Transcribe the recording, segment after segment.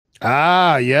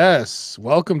Ah, yes.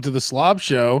 Welcome to the Slob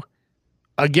Show.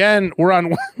 Again, we're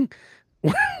on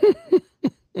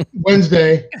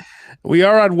Wednesday. we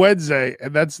are on Wednesday,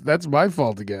 and that's my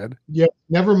fault again. Yeah,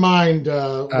 never mind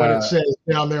what it says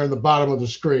down there in the bottom of the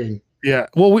screen. Yeah.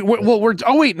 Well, we're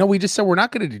oh wait, no, we just said we're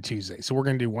not going to do Tuesday, so we're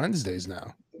going to do Wednesdays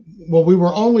now. Well, we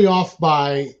were only off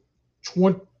by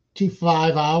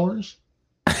 25 hours.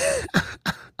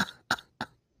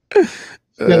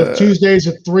 Instead of Tuesdays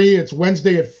at 3, it's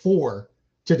Wednesday at 4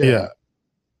 today. Yeah.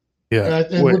 Yeah.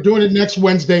 And we're doing it next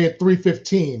Wednesday at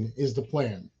 3:15 is the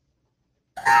plan.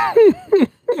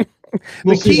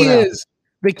 The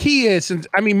key is, since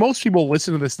I mean, most people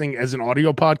listen to this thing as an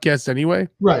audio podcast anyway.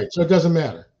 Right. So it doesn't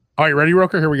matter. All right, ready,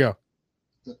 Roker? Here we go.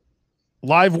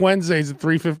 Live Wednesdays at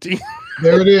 3:15.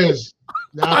 There it is.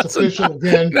 Now it's official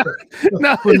again.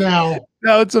 For now.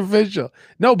 No, it's official.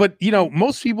 No, but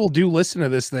most people do listen to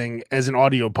this thing as an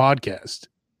audio podcast.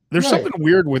 There's something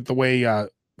weird with the way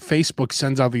Facebook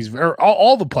sends out these, or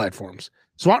all the platforms.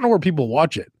 So I don't know where people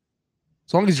watch it.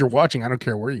 As long as you're watching, I don't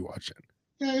care where you watch it.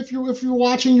 Yeah, if you're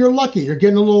watching, you're lucky. You're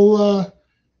getting a little,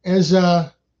 as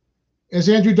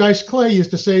Andrew Dice Clay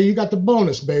used to say, you got the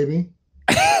bonus, baby.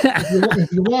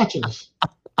 if you're watching us.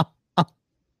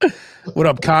 What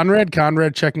up, Conrad?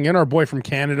 Conrad checking in. Our boy from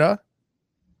Canada.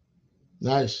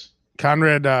 Nice.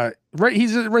 Conrad, right?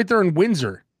 He's right there in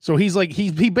Windsor. So he's like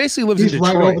he basically lives in Detroit.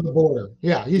 He's right over the border.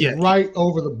 Yeah, he's right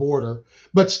over the border.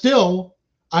 But still,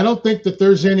 I don't think that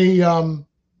there's any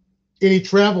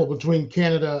travel between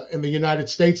Canada and the United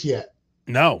States yet.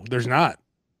 No, there's not.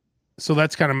 So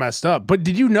that's kind of messed up. But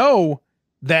did you know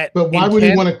that? But why would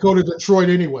he want to go to Detroit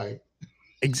anyway?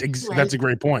 Right? That's a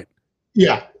great point.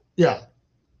 Yeah, yeah.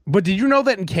 But did you know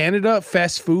that in Canada,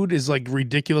 fast food is like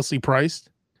ridiculously priced?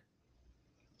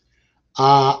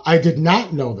 I did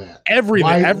not know that.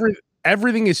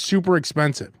 Everything is super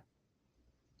expensive.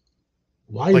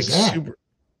 Why is that?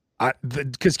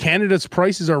 Because Canada's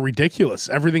prices are ridiculous.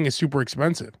 Everything is super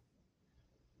expensive.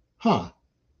 Huh.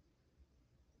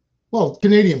 Well,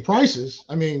 Canadian prices.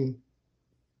 I mean.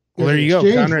 Well, there you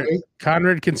go.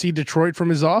 Conrad can see Detroit from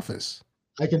his office.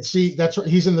 I can see. That's right.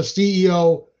 He's in the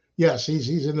CEO. Yes,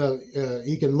 he's in the.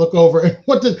 He can look over. And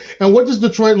what does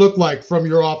Detroit look like from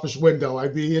your office window?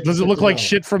 I'd be. Does it look like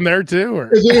shit from there too?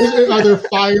 Or are there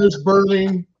fires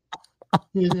burning?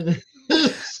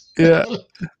 Yeah.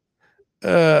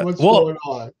 What's going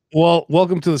on? Well,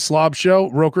 welcome to the Slob Show,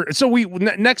 Roker. So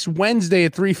next Wednesday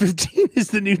at 3:15 is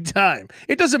the new time.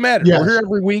 It doesn't matter. Yes. We're here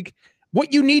every week.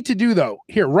 What you need to do though,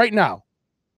 here right now,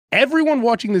 everyone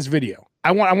watching this video,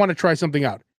 I want to try something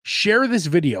out. Share this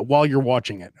video while you're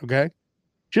watching it. Okay,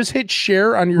 just hit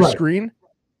share on your screen.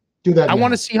 Do that. I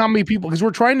want to see how many people, because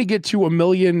we're trying to get to 1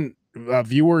 million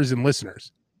viewers and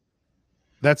listeners.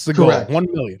 That's the goal. 1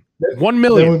 million. 1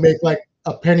 million. Then we make like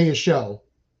a penny a show.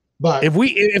 But if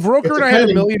Roker and I had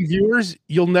 1 million viewers,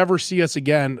 you'll never see us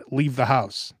again leave the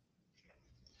house.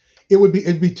 It'd be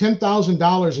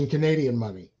 $10,000 in Canadian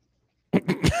money.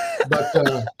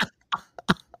 But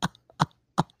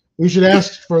we should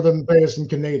ask for them to pay us in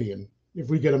Canadian if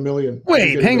we get 1 million.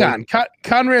 Wait, hang on.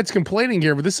 Conrad's complaining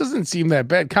here, but this doesn't seem that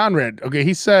bad. Conrad, okay,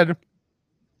 he said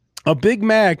a Big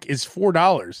Mac is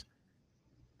 $4.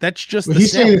 That's just the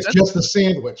he's saying it's just the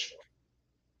sandwich.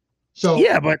 So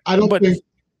yeah, but I don't think.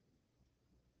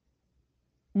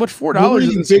 But $4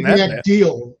 isn't Big Mac bad.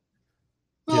 Deal.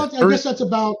 Well, I guess that's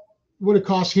about what it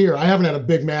costs here. I haven't had a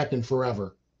Big Mac in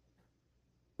forever.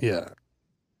 Yeah,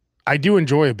 I do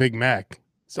enjoy a Big Mac.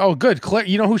 Oh, good. Claire,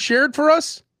 you know who shared for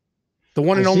us? The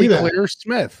one and only Claire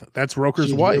Smith. That's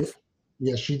Roker's wife.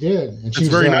 Yes, she did. And she's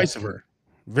very nice of her.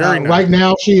 Very nice. Right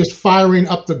now, she is firing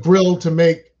up the grill to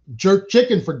make jerk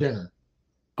chicken for dinner.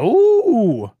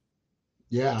 Oh,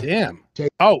 yeah. Damn.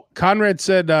 Conrad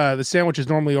said the sandwich is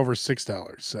normally over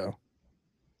 $6. So,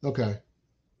 okay.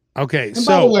 And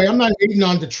by the way, I'm not hating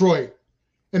on Detroit,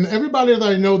 and everybody that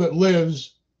I know that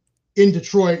lives in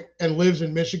Detroit and lives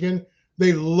in Michigan,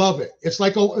 they love it. It's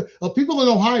like people in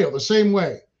Ohio the same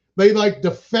way. They like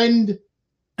defend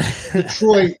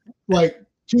Detroit like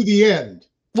to the end.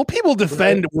 Well, people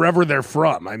defend wherever they're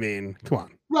from. I mean, come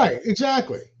on. Right.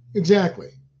 Exactly.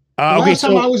 Last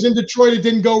time I was in Detroit, it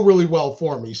didn't go really well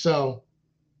for me. So,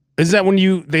 is that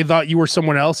when they thought you were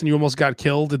someone else and you almost got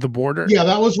killed at the border? Yeah,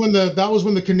 that was when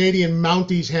the Canadian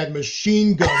Mounties had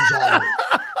machine guns on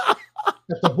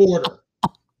at the border.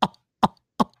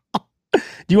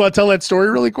 Do you want to tell that story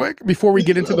really quick before we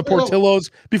get into the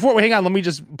Portillos? Hang on, let me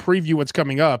just preview what's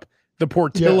coming up. The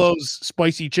Portillos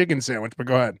spicy chicken sandwich, but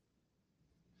go ahead.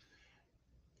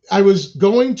 I was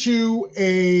going to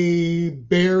a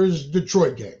Bears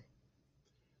Detroit game.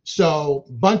 So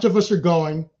a bunch of us are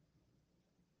going.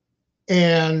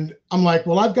 And I'm like,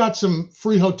 well, I've got some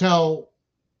free hotel,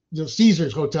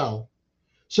 Caesars hotel.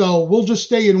 So we'll just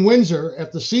stay in Windsor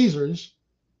at the Caesars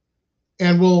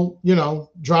and we'll,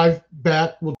 drive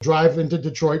back. We'll drive into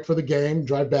Detroit for the game,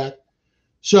 drive back.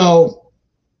 So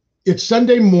it's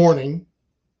Sunday morning.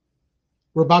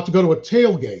 We're about to go to a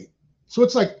tailgate. So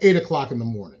it's like 8:00 in the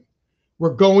morning.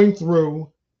 We're going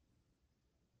through,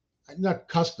 not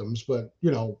customs, but,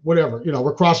 whatever.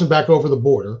 We're crossing back over the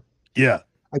border. Yeah.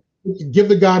 I give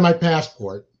the guy my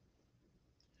passport.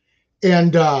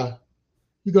 And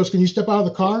he goes, "Can you step out of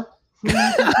the car?"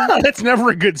 That's never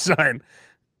a good sign.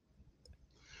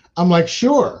 I'm like,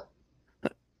 "Sure."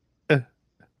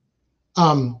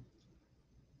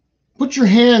 Put your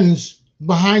hands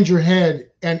behind your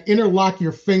head and interlock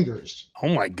your fingers. Oh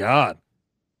my God.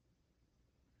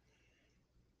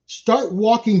 Start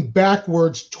walking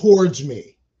backwards towards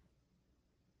me.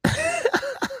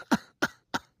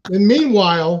 And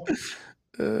meanwhile,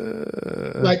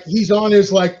 like he's on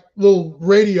his like little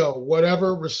radio,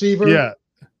 whatever receiver. Yeah.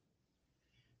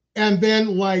 And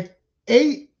then like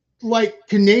 8 like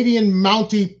Canadian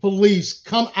Mountie police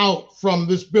come out from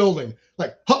this building,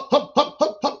 like hup, hup, hup,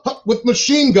 hup, hup, hup, with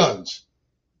machine guns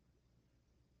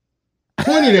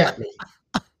pointed at me.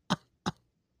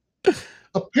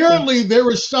 Apparently, there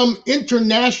was some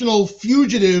international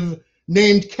fugitive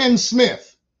named Ken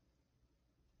Smith.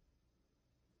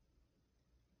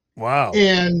 Wow.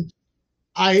 And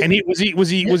was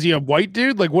he a white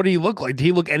dude? Like, what did he look like? Did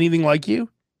he look anything like you?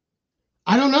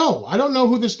 I don't know. I don't know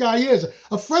who this guy is.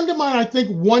 A friend of mine, I think,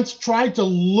 once tried to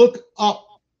look up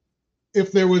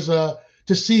if there was to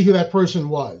see who that person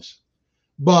was,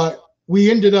 but we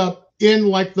ended up in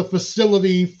like the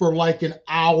facility for like an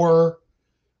hour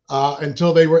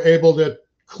until they were able to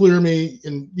clear me.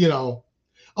 And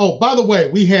oh, by the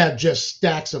way, we had just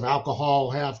stacks of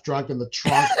alcohol, half drunk in the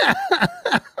trunk.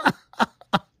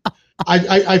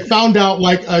 I found out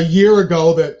like a year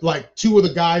ago that like 2 of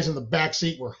the guys in the back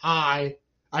seat were high.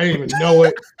 I didn't even know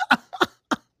it.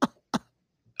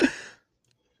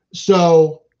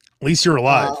 So at least you're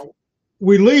alive.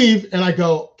 We leave and I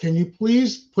go, "Can you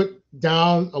please put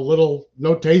down a little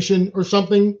notation or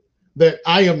something that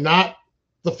I am not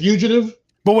the fugitive?"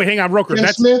 But wait, hang on, Roker.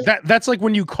 That's like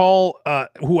when you call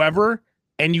whoever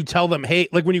and you tell them, hey,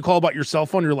 like when you call about your cell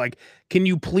phone, you're like, "Can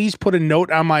you please put a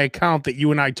note on my account that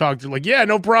you and I talked to?" Like, yeah,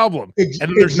 no problem. And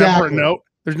then there's never a note.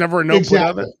 There's never a note put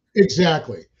on it.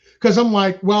 Exactly. Because I'm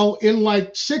like, well, in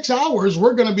like 6 hours,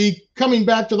 we're going to be coming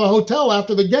back to the hotel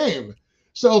after the game.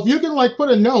 So if you can like put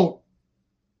a note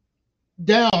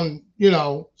down,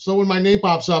 so when my name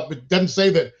pops up, it doesn't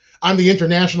say that I'm the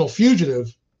international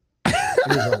fugitive.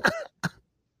 Like,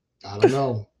 I don't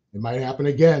know. It might happen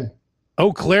again.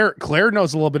 Oh, Claire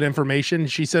knows a little bit of information.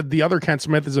 She said the other Ken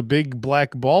Smith is a big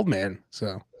black bald man.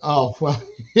 So. Oh, well,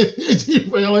 is he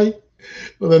really?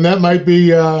 Well, then that might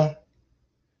be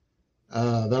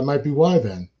why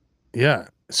then. Yeah.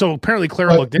 So apparently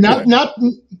Claire looked into it.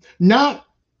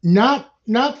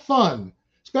 Not fun,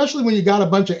 especially when you got a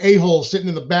bunch of a-holes sitting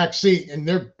in the back seat and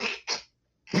they're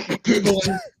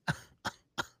giggling.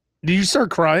 Did you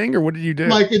start crying or what did you do?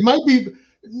 Like it might be.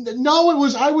 No, it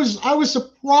was. I was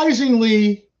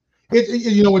surprisingly.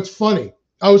 It's funny.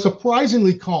 I was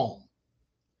surprisingly calm.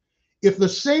 If the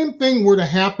same thing were to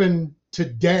happen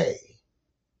today,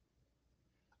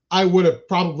 I would have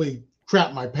probably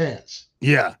crapped my pants.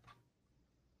 Yeah.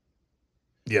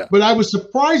 Yeah. But I was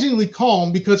surprisingly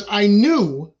calm because I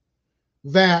knew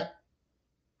that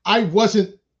I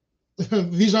wasn't.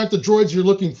 These aren't the droids you're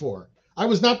looking for. I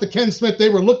was not the Ken Smith they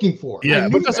were looking for. Yeah,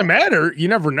 but it doesn't matter. You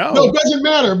never know. No, it doesn't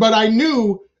matter. But I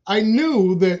knew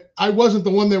that I wasn't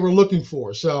the one they were looking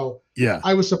for. So yeah,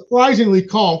 I was surprisingly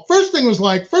calm. First thing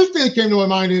that came to my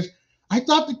mind is I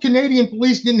thought the Canadian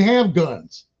police didn't have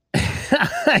guns.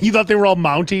 You thought they were all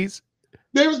Mounties?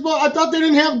 I thought they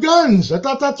didn't have guns. I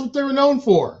thought that's what they were known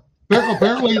for.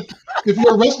 Apparently, if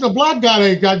you're arresting a black guy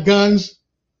that got guns,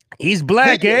 he's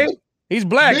black, eh? He's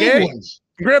black, eh?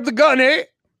 Grab the gun, eh?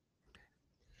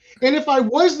 And if I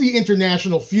was the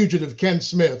international fugitive Ken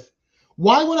Smith,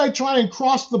 why would I try and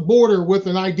cross the border with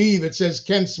an ID that says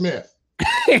Ken Smith?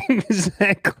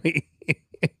 Exactly.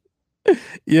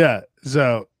 Yeah.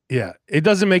 So, yeah, it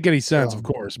doesn't make any sense, of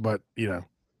course, but,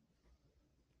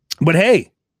 But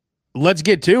hey, let's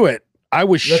get to it. I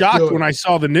was shocked when I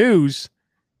saw the news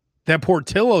that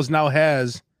Portillos now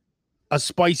has a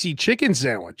spicy chicken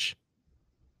sandwich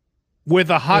with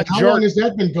a hot jar. How long has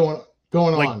that been going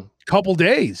on? Couple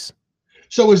days.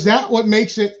 So is that what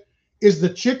makes it? Is the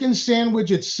chicken sandwich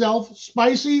itself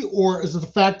spicy, or is it the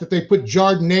fact that they put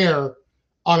jardinere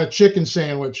on a chicken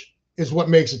sandwich is what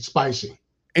makes it spicy?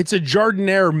 It's a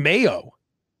jardiniere mayo.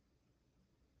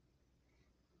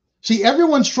 See,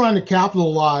 everyone's trying to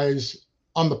capitalize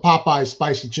on the Popeyes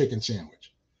spicy chicken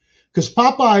sandwich because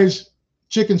Popeyes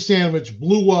chicken sandwich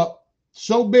blew up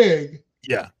so big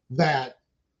that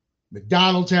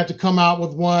McDonald's had to come out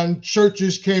with one.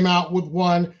 Churches came out with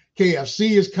one.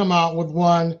 KFC has come out with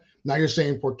one. Now you're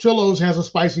saying Portillos has a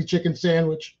spicy chicken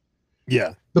sandwich.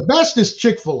 Yeah. The best is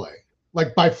Chick-fil-A,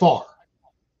 like by far.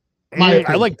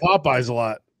 I like Popeyes a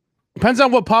lot. Depends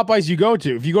on what Popeyes you go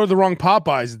to. If you go to the wrong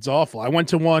Popeyes, it's awful. I went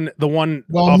to the one.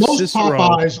 Well, most Cicero.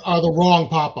 Popeyes are the wrong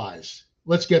Popeyes.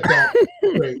 Let's get that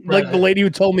straight. Like the lady who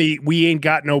told me we ain't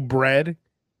got no bread.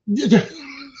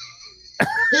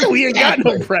 We ain't got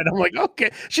no bread. I'm like, okay.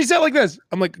 She said like this.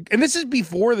 I'm like, and this is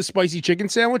before the spicy chicken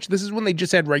sandwich. This is when they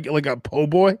just had regular, like a po'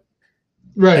 boy.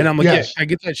 Right. And I'm like, yes. Yeah, I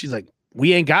get that. She's like,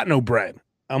 we ain't got no bread.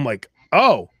 I'm like,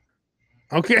 oh,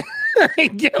 okay.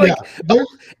 And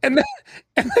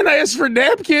then I asked for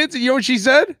napkins, and you know what she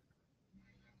said?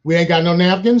 We ain't got no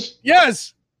napkins?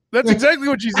 Yes. That's exactly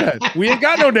what she said. We ain't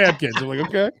got no napkins. I'm like,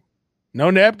 okay. No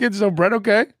napkins, no bread,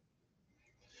 okay.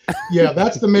 Yeah,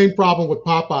 that's the main problem with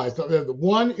Popeyes. The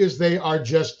one is they are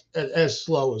just as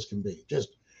slow as can be.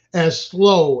 Just as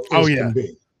slow as can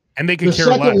be. And they can care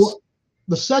less.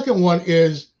 The second one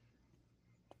is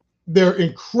they're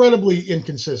incredibly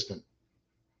inconsistent.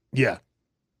 Yeah.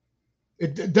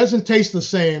 It doesn't taste the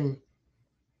same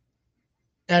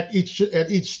at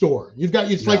each store.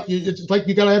 It's like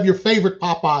you got to have your favorite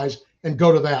Popeyes and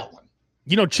go to that one.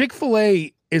 You know,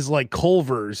 Chick-fil-A is like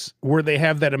Culver's, where they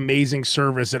have that amazing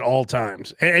service at all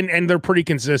times, and they're pretty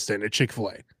consistent at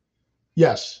Chick-fil-A.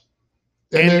 Yes,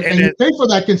 and you pay for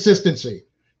that consistency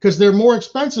because they're more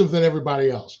expensive than everybody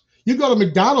else. You go to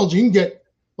McDonald's, you can get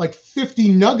like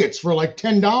 50 nuggets for like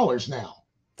 $10 now.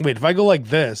 Wait, if I go like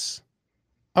this.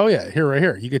 Oh, yeah. Right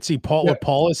here. You can see what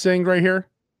Paul is saying right here.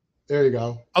 There you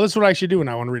go. Oh, that's what I should do when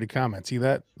I want to read a comment. See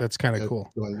that? That's kind of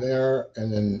cool. Going there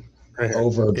and then right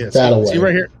over that away. See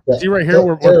right here. Yeah. See right here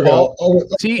where Paul.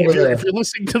 See, if you're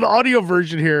listening to the audio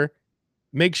version here,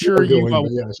 make sure you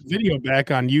video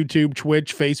back on YouTube,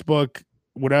 Twitch, Facebook,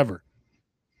 whatever.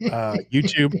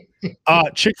 YouTube.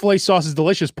 Chick-fil-A sauce is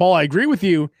delicious. Paul, I agree with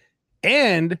you.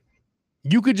 And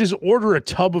you could just order a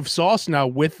tub of sauce now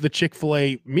with the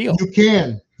Chick-fil-A meal.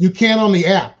 You can on the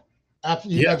app. I've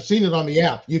seen it on the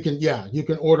app. You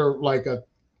can order like a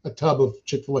tub of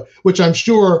Chick-fil-A, which I'm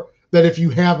sure that if you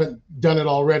haven't done it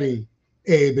already,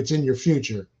 Abe, it's in your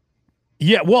future.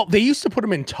 Yeah, well, they used to put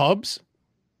them in tubs.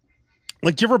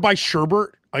 Like, do you ever buy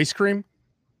sherbet ice cream?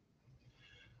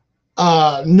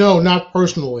 No, not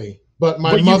personally. But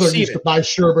my mother used to buy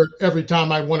sherbet every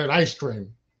time I wanted ice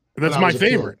cream. That's my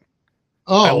favorite.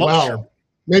 Oh, wow. Sherbet.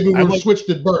 Maybe we're switched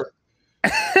at birth.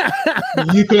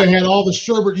 You could have had all the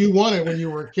sherbet you wanted when you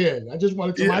were a kid. I just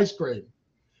wanted some ice cream.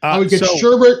 I would get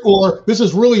sherbet, or this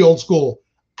is really old school,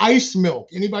 ice milk.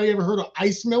 Anybody ever heard of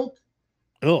ice milk?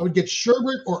 I would get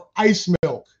sherbet or ice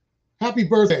milk. Happy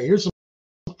birthday. Here's some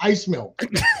ice milk.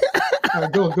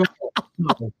 Go.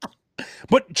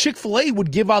 But Chick-fil-A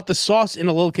would give out the sauce in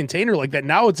a little container like that.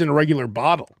 Now it's in a regular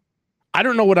bottle. I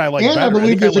don't know what I like better. I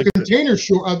believe there's a container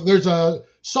there's a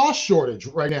sauce shortage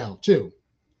right now too.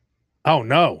 Oh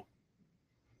no,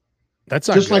 that's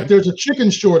not just good. Like there's a chicken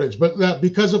shortage, but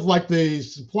because of like the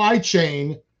supply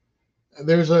chain,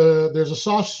 there's a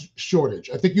sauce shortage.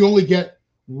 I think you only get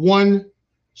one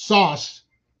sauce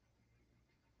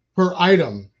per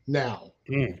item now.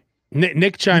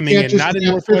 Nick chiming in, not in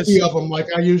Northwest. 50 of them like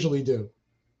I usually do.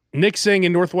 Nick saying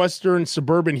in Northwestern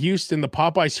suburban Houston, the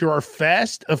Popeyes here are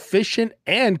fast, efficient,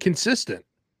 and consistent.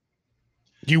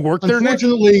 Do you work there, Nick?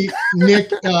 Unfortunately, Nick,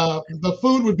 the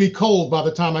food would be cold by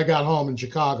the time I got home in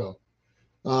Chicago.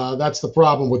 That's the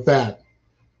problem with that.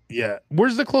 Yeah.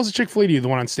 Where's the closest Chick-fil-A to you? The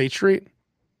one on State Street?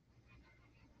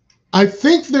 I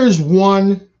think there's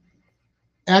one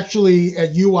actually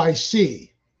at UIC.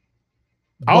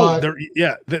 Oh,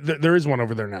 there is one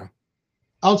over there now.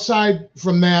 Outside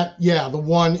from that, the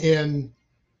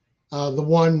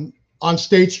one on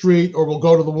State Street, or we'll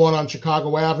go to the one on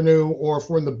Chicago Avenue, or if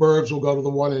we're in the burbs, we'll go to the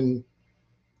one in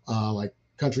like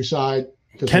Countryside.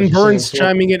 Ken Burns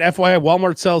chiming in, FYI,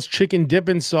 Walmart sells chicken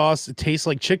dipping sauce. It tastes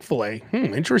like Chick-fil-A.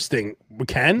 Interesting.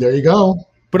 Ken? There you go.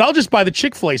 But I'll just buy the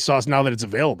Chick-fil-A sauce now that it's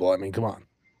available. I mean, come on.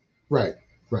 Right.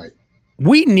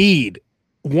 We need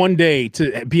one day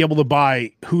to be able to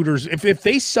buy Hooters. If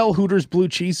they sell Hooters blue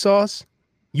cheese sauce,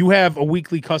 you have a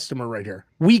weekly customer right here.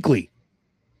 Weekly.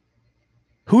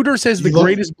 Hooters has the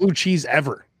greatest blue cheese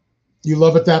ever. You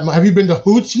love it that much. Have you been to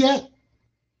Hoots yet?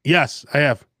 Yes, I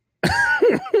have.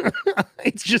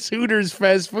 It's just Hooters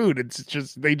fast food. It's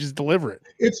just they just deliver it.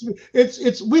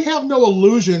 It's we have no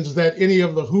illusions that any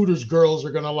of the Hooters girls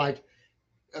are gonna like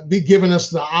be giving us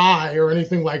the eye or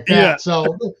anything like that. Yeah. So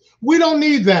we don't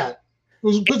need that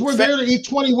because we're there to eat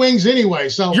 20 wings anyway.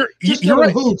 So just go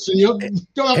to Hoots and you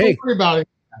don't have to worry about it.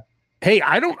 Hey,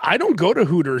 I don't go to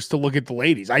Hooters to look at the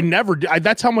ladies. I never do.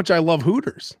 That's how much I love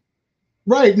Hooters.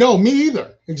 Right. No, me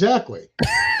either. Exactly.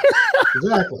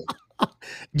 Exactly.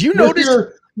 Do you notice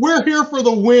we're here for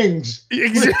the wings?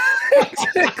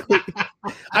 Exactly.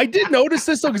 I did notice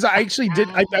this though, because I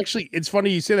actually it's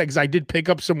funny you say that because I did pick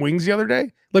up some wings the other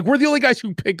day. Like we're the only guys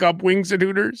who pick up wings at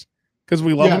Hooters because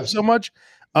we love them so much.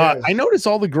 I notice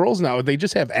all the girls now, they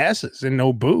just have asses and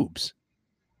no boobs.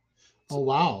 Oh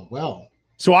wow. Well.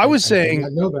 So I was saying I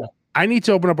know that. I need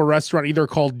to open up a restaurant either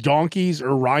called Donkeys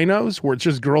or Rhinos where it's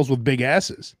just girls with big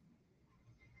asses.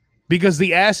 Because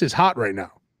the ass is hot right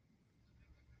now.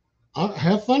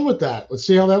 Have fun with that. Let's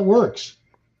see how that works.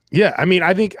 Yeah, I mean,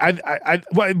 I think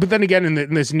but then again,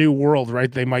 in this new world,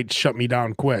 right, they might shut me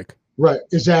down quick. Right,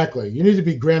 exactly. You need to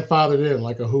be grandfathered in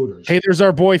like a Hooters. Hey, there's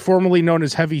our boy formerly known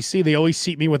as Heavy C. They always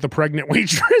seat me with a pregnant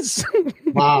waitress.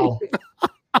 Wow.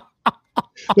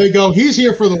 They go, he's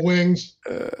here for the wings.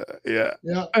 Yeah.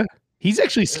 Yeah. He's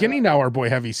actually skinny now, our boy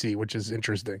Heavy C, which is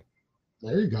interesting.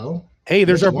 There you go. Hey,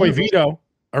 there's our boy Vito.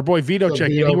 Our boy Vito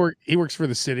checked in. He works for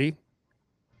the city.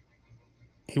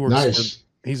 He works nice.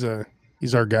 He's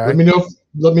our guy. Let me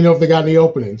know if they got any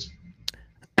openings.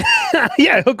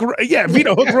 Yeah,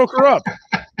 Vito, hook Roker up.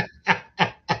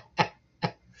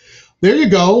 There you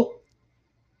go.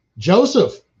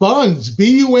 Joseph Buns,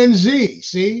 B-U-N-Z.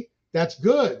 See, that's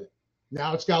good.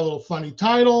 Now it's got a little funny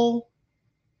title.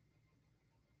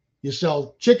 You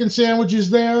sell chicken sandwiches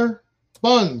there,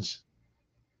 buns,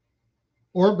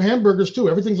 or hamburgers too.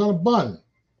 Everything's on a bun.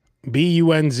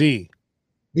 B-U-N-Z.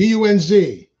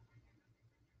 B-U-N-Z.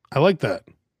 I like that.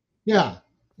 Yeah.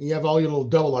 You have all your little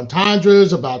double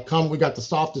entendres about we got the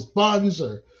softest buns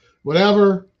or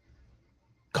whatever.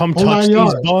 Come touch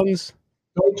these buns.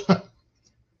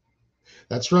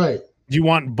 That's right. Do you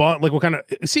want bun? Like what kind of?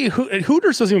 See,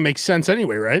 Hooters doesn't even make sense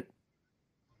anyway, right?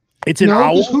 It's an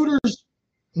owl. Hooters.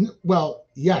 Well,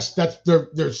 yes,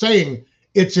 they're saying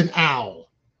it's an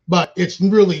owl, but it's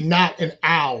really not an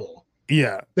owl.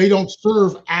 Yeah, they don't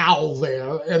serve owl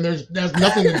there, and there's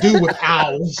nothing to do with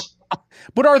owls.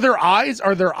 But are there eyes?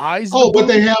 Are there eyes? Oh, but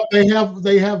they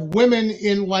have women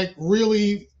in like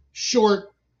really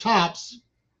short tops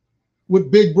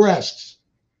with big breasts.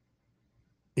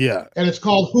 Yeah. And it's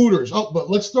called Hooters. Oh, but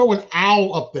let's throw an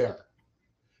owl up there.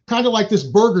 Kind of like this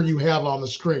burger you have on the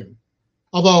screen.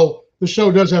 Although the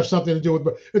show does have something to do with,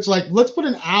 it's like, let's put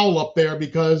an owl up there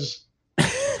because.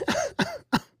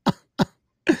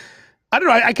 I don't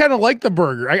know. I kind of like the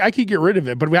burger. I could get rid of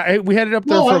it, but we had it up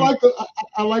there. No,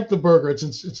 I like the burger. It's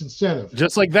incentive.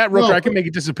 Just like that, Rooker. I can make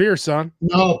it disappear, son.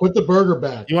 No, put the burger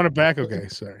back. You want it back? Okay,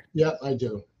 sorry. Yeah, I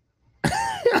do.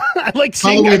 I like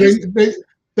seeing. By the way,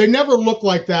 they never look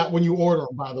like that when you order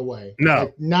them. By the way, no,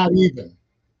 like, not even.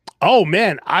 Oh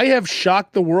man, I have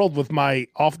shocked the world with my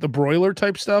off the broiler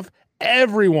type stuff.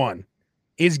 Everyone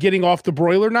is getting off the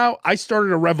broiler now. I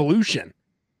started a revolution,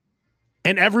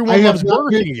 and everyone loves Burger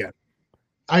King again.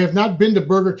 I have not been to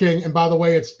Burger King, and by the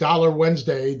way, it's $1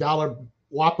 Wednesday, $1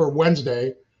 Whopper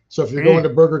Wednesday. So if you're going to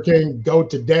Burger King, go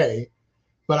today.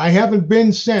 But I haven't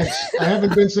been since. We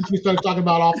started talking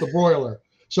about off the broiler.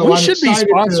 So we should be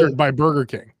sponsored by Burger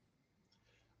King.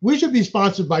 We should be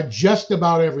sponsored by just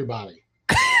about everybody.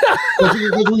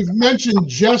 Because we've mentioned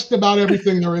just about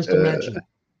everything there is to mention.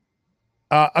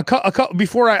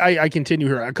 Before I continue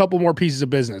here, a couple more pieces of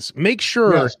business. Make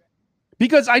sure,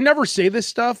 because I never say this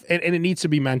stuff, and it needs to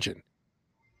be mentioned.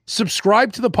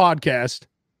 Subscribe to the podcast,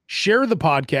 share the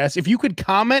podcast. If you could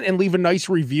comment and leave a nice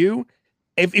review,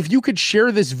 if you could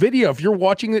share this video, if you're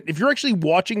watching it, if you're actually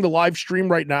watching the live stream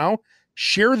right now,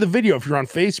 share the video. If you're on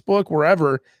Facebook,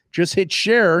 wherever, just hit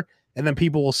share, and then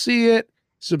people will see it.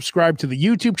 Subscribe to the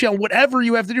YouTube channel, whatever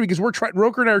you have to do, because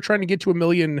Roker and I are trying to get to 1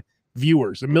 million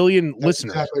viewers, 1 million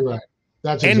listeners. Exactly right.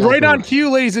 Right on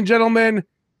cue, ladies and gentlemen.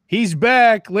 He's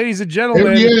back, ladies and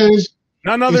gentlemen. There he is.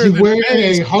 None other is he than wearing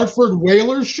a Hartford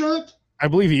Whalers shirt? I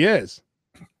believe he is.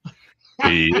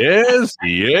 He is.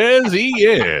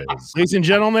 Ladies and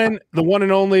gentlemen, the one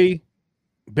and only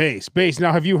Base.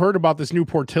 Now, have you heard about this new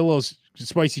Portillos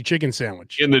spicy chicken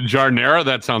sandwich? In the Giardiniera?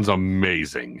 That sounds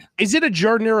amazing. Is it a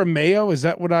Giardiniera mayo? Is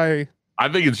that what I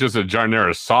think it's just a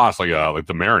Giardiniera sauce, like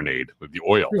the marinade with the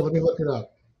oil. Here, let me look it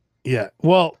up. Yeah.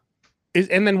 Well,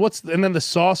 and then the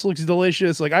sauce looks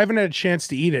delicious. Like I haven't had a chance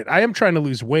to eat it. I am trying to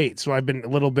lose weight, so I've been a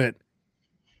little bit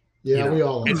Yeah, we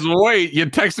all are. Wait, you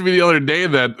texted me the other day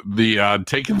that the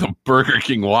taking the Burger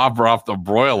King Whopper off the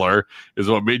broiler is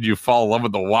what made you fall in love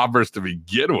with the Whoppers to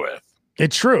begin with.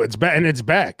 It's true. It's back, and it's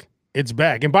back. It's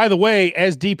back. And by the way,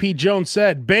 as DP Jones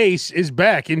said, Bass is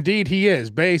back. Indeed, he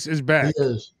is. Bass is back. He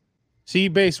is. See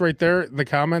Bass right there, the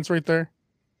comments right there.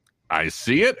 I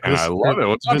see it, and I love it.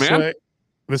 What's up, man?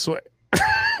 This way.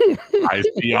 I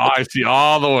see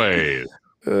all the ways.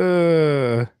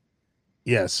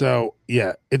 Yeah, so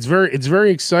yeah, it's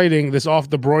very exciting, this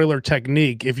off the broiler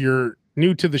technique. If you're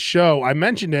new to the show, I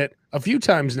mentioned it a few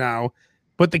times now,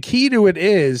 but the key to it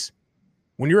is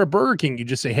when you're at Burger King, you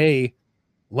just say, hey,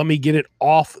 let me get it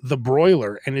off the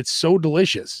broiler, and it's so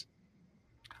delicious.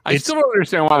 I still don't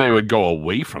understand why they would go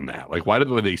away from that. Like, why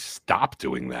did they stop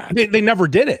doing that? They never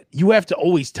did it. You have to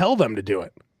always tell them to do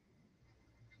it.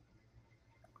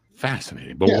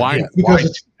 Fascinating. But why? Yeah,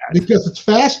 because it's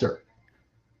faster.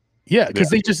 Yeah, because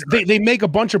they make a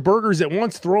bunch of burgers at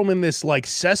once, throw them in this like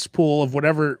cesspool of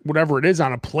whatever it is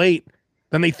on a plate,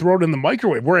 then they throw it in the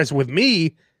microwave. Whereas with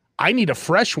me, I need a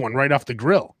fresh one right off the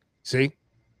grill. See?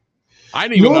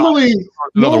 Normally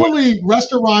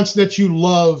restaurants that you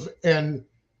love and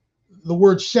the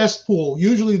word cesspool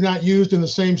usually not used in the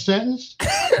same sentence.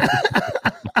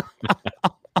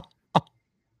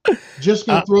 Just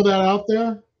gonna throw that out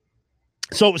there.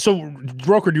 So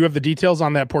Roker, do you have the details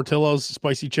on that Portillo's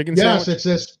spicy chicken sandwich? Yes, it's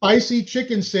a spicy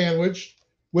chicken sandwich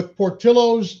with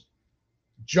Portillo's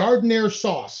jardiniere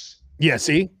sauce. Yeah,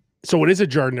 see? So it is a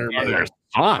jardiniere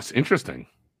sauce. Interesting.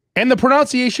 And the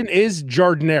pronunciation is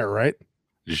jardiniere, right?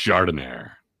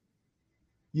 Jardiniere.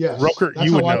 Yes. Roker,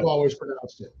 that's how I've always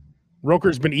pronounced it.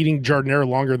 Roker's been eating jardiniere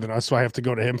longer than us, so I have to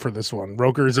go to him for this one.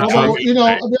 Roker is a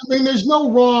there's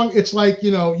no wrong. It's like,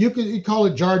 you call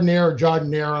it jardiniere or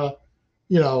jardiniera.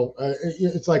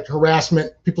 It's like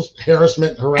harassment,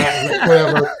 harassment,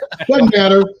 whatever. Doesn't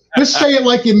matter. Just say it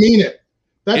like you mean it.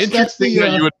 That's the.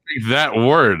 That you would pick that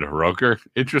word, Roker.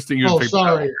 Interesting. You would pick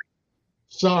that word.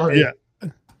 Sorry. Yeah.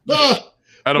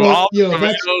 Out of all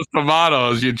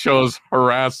tomatoes, you chose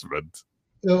harassment.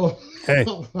 Hey.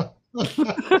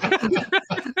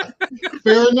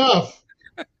 Fair enough.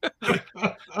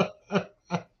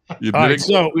 You did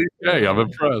it. I'm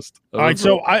impressed. All right,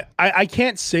 so I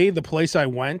can't say the place I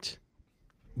went,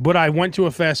 but I went to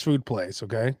a fast food place,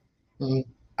 okay? Mm-hmm.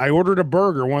 I ordered a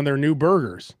burger, one of their new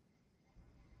burgers,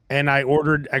 and I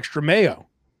ordered extra mayo,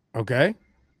 okay?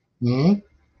 Mm-hmm.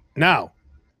 Now,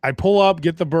 I pull up,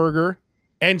 get the burger,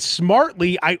 and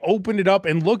smartly, I opened it up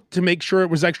and looked to make sure it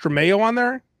was extra mayo on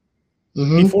there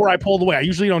before I pulled away. I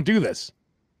usually don't do this.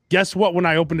 Guess what? When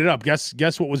I opened it up, guess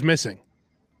what was missing?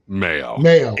 Mayo.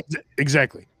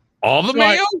 Exactly. All the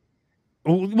mayo?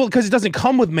 Well, because it doesn't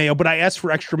come with mayo, but I asked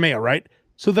for extra mayo, right?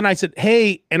 So then I said,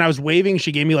 hey, and I was waving.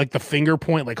 She gave me like the finger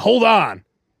point, like, hold on.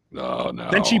 No.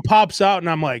 Then she pops out and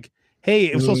I'm like, hey,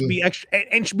 it was supposed to be extra.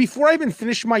 And before I even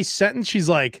finished my sentence, she's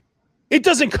like, it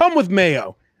doesn't come with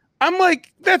mayo. I'm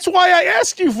like, that's why I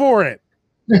asked you for it.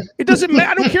 It doesn't matter.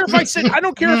 I don't care if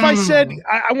I said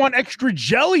I want extra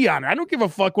jelly on it. I don't give a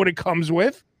fuck what it comes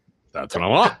with. That's what I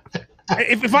want.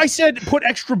 If I said put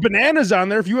extra bananas on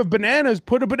there, if you have bananas,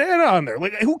 put a banana on there.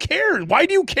 Like, who cares? Why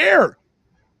do you care?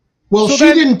 Well, so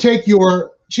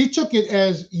she took it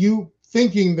as you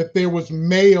thinking that there was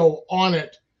mayo on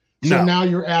it. So now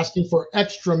you're asking for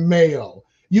extra mayo.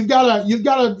 You gotta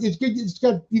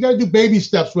do baby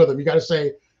steps with them. You gotta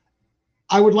say,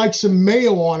 I would like some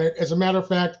mayo on it. As a matter of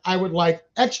fact, I would like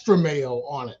extra mayo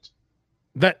on it.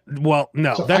 That's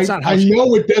not how I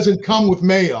know it doesn't come with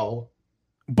mayo.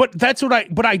 But that's what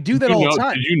I do that all the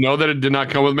time. Did you know that it did not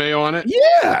come with mayo on it?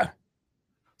 Yeah.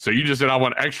 So you just said, I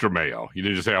want extra mayo. You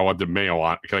didn't just say, I want the mayo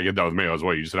on. Can I get that with mayo as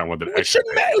well? You said, I want the extra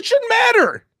mayo. It shouldn't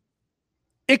matter.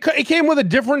 It came with a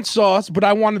different sauce, but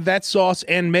I wanted that sauce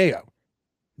and mayo.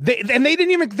 They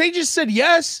just said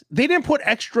yes. They didn't put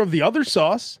extra of the other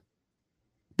sauce.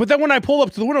 But then when I pulled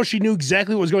up to the window, she knew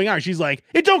exactly what was going on. She's like,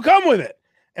 it don't come with it.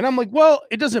 And I'm like, well,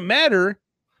 it doesn't matter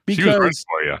because she was ready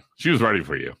for you. She was ready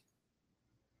for you.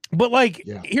 But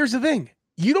here's the thing.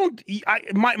 You don't,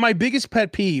 my biggest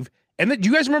pet peeve, and do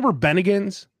you guys remember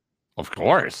Bennigan's? Of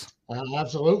course.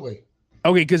 Absolutely.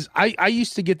 Okay, because I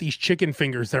used to get these chicken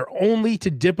fingers. They're only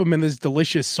to dip them in this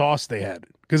delicious sauce they had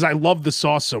because I love the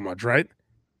sauce so much, right?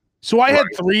 So I had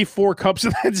 3-4 cups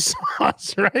of that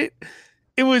sauce, right?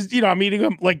 It was, I'm eating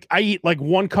them like I eat like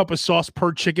 1 cup of sauce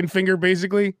per chicken finger,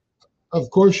 basically. Of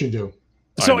course you do.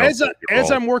 So as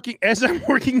I'm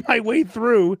working my way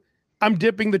through, I'm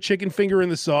dipping the chicken finger in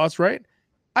the sauce, right?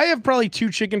 I have probably 2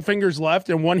 chicken fingers left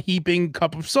and 1 heaping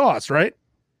cup of sauce, right?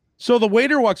 So the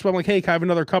waiter walks by, I'm like, hey, can I have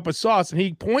another cup of sauce? And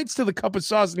he points to the cup of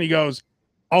sauce and he goes,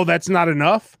 oh, that's not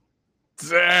enough?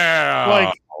 Damn.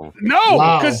 Like, no,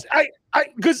 Wow.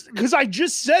 because I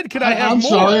just said, can I have I'm more?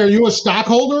 sorry. Are you a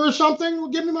stockholder or something? Well,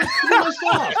 give me my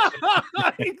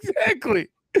stuff. Exactly.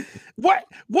 What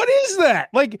is that?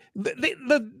 Like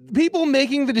the people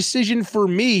making the decision for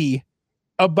me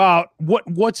about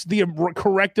what's the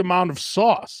correct amount of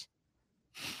sauce.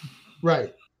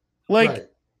 Right. Like right.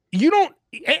 you don't.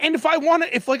 And if I want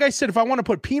to, if like I said, if I want to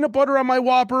put peanut butter on my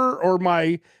Whopper or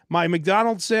my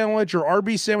McDonald's sandwich or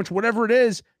Arby's sandwich, whatever it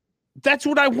is, that's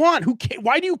what I want.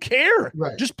 Why do you care?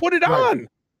 Right. Just put it Right. on.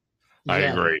 I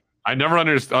agree. I never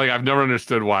understood. Like, I've never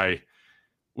understood why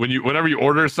whenever you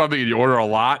order something and you order a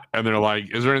lot, and they're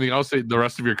like, "Is there anything else that the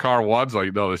rest of your car wants?"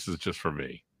 Like, no, this is just for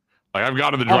me. Like, I've got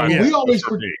to the drive.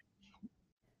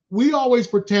 We always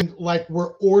pretend like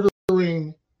we're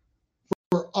ordering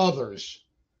for others.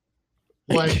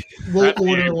 Like we'll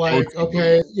order like,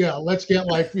 okay, yeah, let's get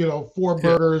like 4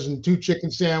 burgers and 2 chicken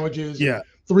sandwiches, and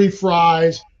 3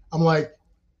 fries. I'm like,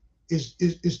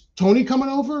 is Tony coming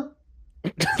over?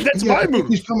 That's my move.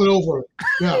 He's coming over.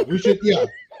 Yeah, we should. Yeah.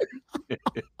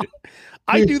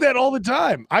 I do that all the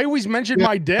time. I always mention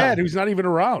my dad, who's not even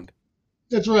around.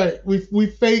 That's right. We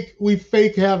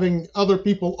fake having other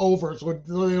people over, so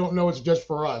they don't know it's just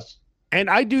for us. And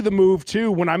I do the move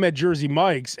too when I'm at Jersey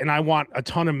Mike's and I want a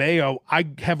ton of mayo. I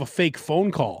have a fake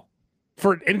phone call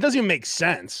and it doesn't even make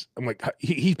sense. I'm like,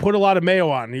 he put a lot of mayo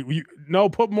on. No,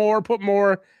 put more.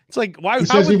 It's like, why?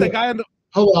 How would the guy on the?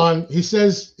 Hold on. He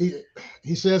says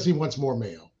he wants more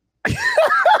mayo. How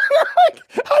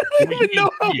do they even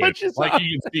know how much is like on?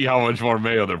 You can see how much more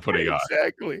mayo they're putting on.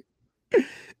 Exactly.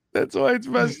 That's why it's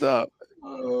messed up.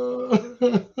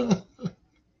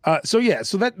 So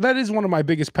that is one of my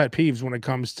biggest pet peeves when it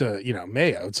comes to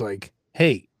mayo. It's like,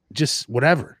 hey, just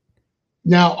whatever.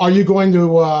 Now, are you going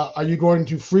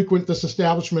to frequent this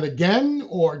establishment again,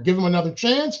 or give them another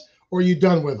chance, or are you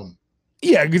done with them?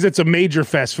 Yeah, because it's a major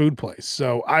fast food place,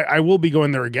 so I will be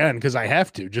going there again because I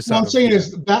have to. Just what I'm saying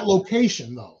is that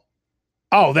location, though.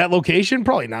 Oh, that location?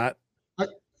 Probably not.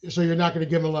 So you're not going to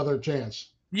give them another chance?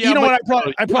 Yeah, you know what?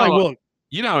 I probably will.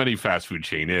 You know how any fast food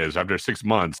chain is. After 6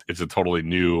 months, it's a totally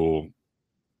new.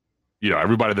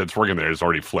 Everybody that's working there is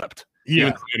already flipped. Yeah,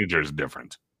 even the manager is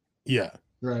different. Yeah,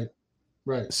 right.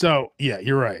 So yeah,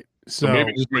 you're right. So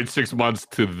maybe just wait 6 months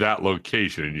to that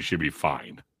location, and you should be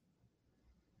fine.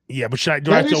 Yeah, but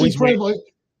do I have to always wait?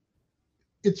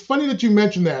 It's funny that you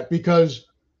mentioned that because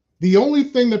the only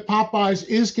thing that Popeyes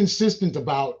is consistent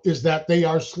about is that they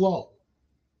are slow.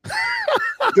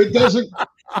 It doesn't.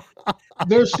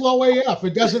 They're slow AF.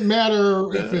 It doesn't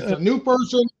matter if it's a new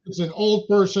person, if it's an old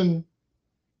person.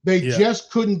 They just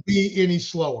couldn't be any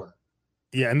slower.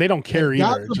 Yeah, and they don't care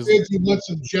either. God forbid you want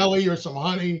some jelly or some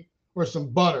honey or some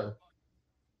butter.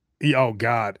 Oh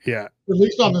God, yeah. At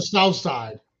least on the south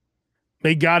side.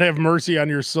 May God have mercy on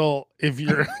your soul if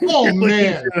you're. Oh you're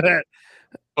man!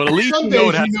 But at least some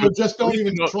days just don't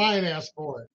even try and ask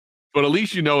for it. But at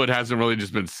least it hasn't really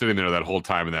just been sitting there that whole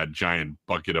time in that giant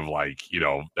bucket of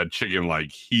that chicken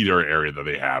heater area that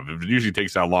they have. If it usually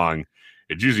takes that long,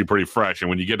 it's usually pretty fresh. And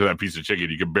when you get to that piece of chicken,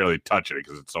 you can barely touch it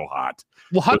because it's so hot.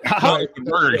 Well, how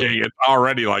Burger King, it's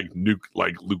already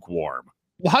lukewarm.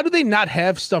 Well, how do they not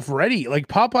have stuff ready? Like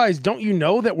Popeyes, don't you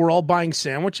know that we're all buying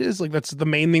sandwiches? Like that's the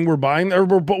main thing we're buying.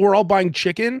 But we're all buying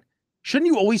chicken. Shouldn't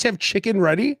you always have chicken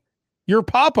ready? You're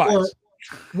Popeyes. Or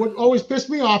what always pissed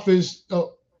me off is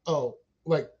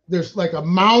there's a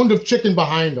mound of chicken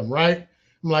behind them, right?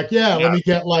 I'm like, let me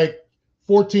get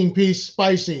 14-piece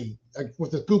spicy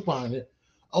with the coupon.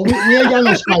 Oh, we ain't got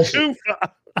no spicy.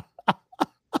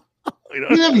 We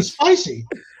don't have any spicy.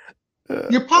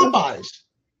 You're Popeyes.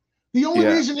 The only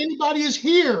reason anybody is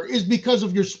here is because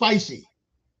of your spicy.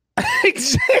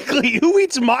 Exactly. Who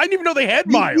eats mine? I didn't even know they had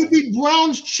mine. You'd eat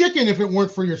Brown's chicken if it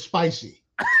weren't for your spicy.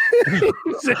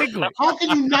 Exactly. How can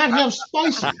you not have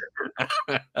spicy?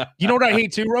 You know what I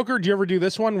hate too, Roker? Do you ever do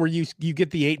this one where you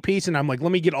get the 8-piece and I'm like,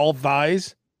 let me get all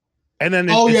thighs, and then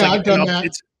I've done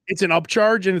that. It's an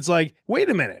upcharge, and it's like, wait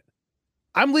a minute,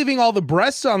 I'm leaving all the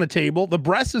breasts on the table. The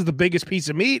breast is the biggest piece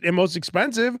of meat and most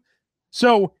expensive,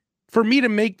 so for me to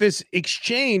make this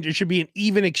exchange, it should be an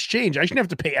even exchange. I shouldn't have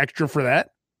to pay extra for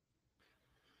that.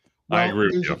 Well, I agree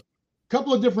with you. A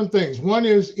couple of different things. One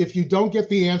is if you don't get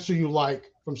the answer you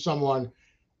like from someone,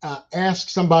 ask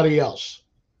somebody else.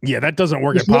 Yeah, that doesn't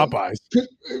work at Popeyes.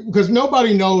 Because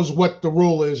nobody knows what the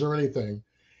rule is or anything.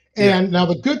 And now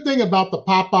the good thing about the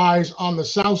Popeyes on the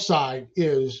south side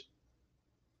is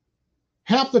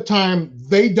half the time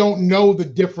they don't know the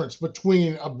difference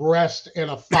between a breast and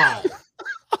a thigh.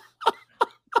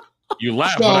 You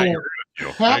laugh, so but I agree with you.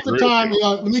 Half the time,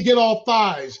 let me get all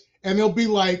thighs. And they'll be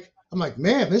like, I'm like,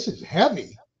 man, this is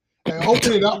heavy. I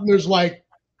open it up and there's like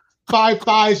 5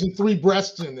 thighs and 3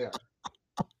 breasts in there.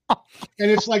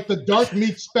 And it's like the dark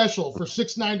meat special for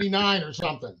 $6.99 or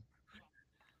something.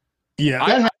 Yeah.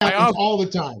 That happens all the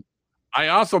time. I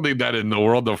also think that in the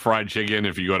world of fried chicken,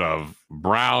 if you go to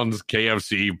Brown's,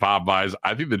 KFC, Popeyes,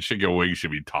 I think the chicken wing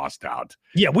should be tossed out.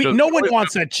 Yeah, no one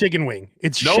wants that chicken wing.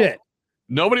 It's shit.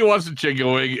 Nobody wants a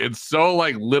chicken wing. It's so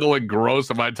like little and gross.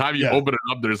 And by the time you open it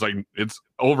up, there's like it's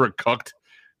overcooked,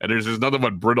 and there's just nothing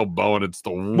but brittle bone. It's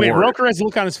the worst. Wait, Roker has a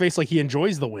look on his face like he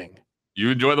enjoys the wing.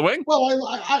 You enjoy the wing? Well,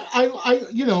 I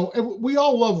you know, we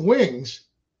all love wings.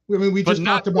 I mean, we just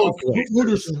talked about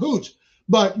Hooters and Hoots.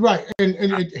 But right,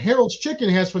 and Harold's Chicken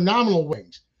has phenomenal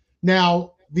wings.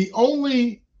 Now, the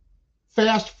only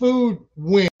fast food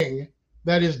wing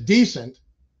that is decent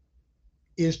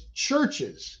is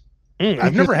Church's. I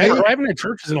haven't had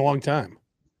Church's in a long time.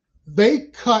 They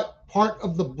cut part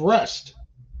of the breast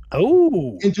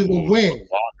into the wing.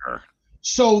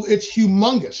 So it's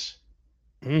humongous.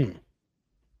 And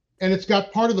it's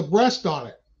got part of the breast on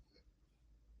it.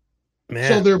 Man.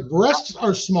 So their breasts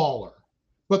are smaller,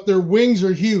 but their wings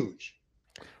are huge.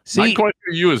 My question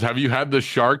to you is, have you had the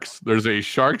Sharks? There's a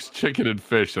Sharks chicken and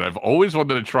fish that I've always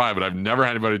wanted to try, but I've never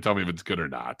had anybody tell me if it's good or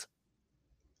not.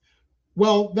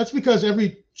 Well, that's because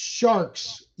every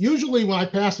Sharks, usually when I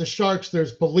pass the Sharks,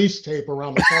 there's police tape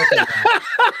around the parking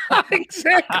lot.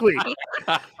 Exactly.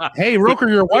 Hey, Roker,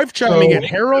 your wife chiming in.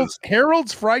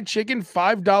 Harold's fried chicken,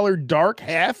 $5 dark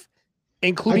half,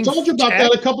 including. I told you about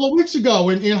that a couple of weeks ago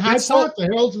in Hyde Park. The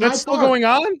Harold's in Hyde Park. That's still going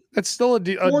on? That's still a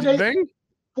thing?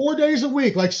 4 days a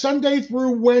week, like Sunday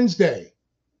through Wednesday.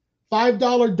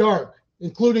 $5 dark,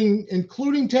 including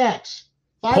tax.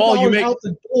 $5 out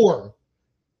the door.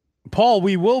 Paul,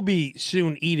 we will be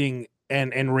soon eating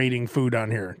and rating food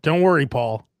on here. Don't worry,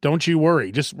 Paul. Don't you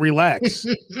worry. Just relax.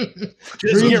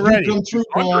 Just get ready.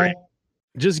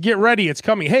 Just get ready. It's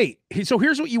coming. Hey, so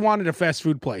here's what you want at a fast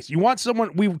food place. You want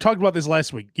someone, we talked about this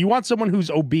last week. You want someone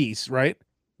who's obese, right?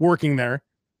 Working there.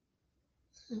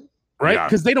 Right?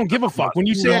 Because they don't give a fuck. When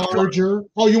you say extra.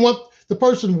 Oh, you want the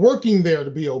person working there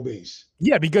to be obese.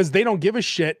 Yeah, because they don't give a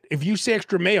shit. If you say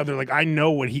extra mayo, they're like, I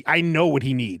know what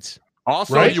he needs.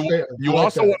 Also, right? you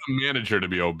also want a manager to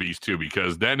be obese too,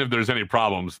 because then if there's any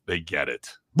problems, they get it.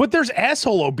 But there's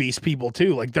asshole obese people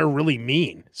too. Like they're really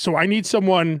mean. So I need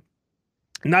someone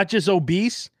not just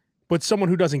obese, but someone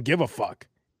who doesn't give a fuck.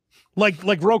 Like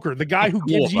Roker, the guy who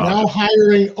gives you now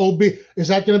hiring obese. Is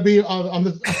that going to be on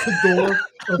the door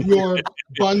of your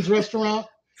Buns restaurant?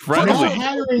 Friendly. Now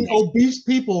hiring obese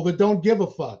people that don't give a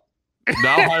fuck.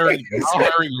 Now hiring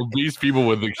obese people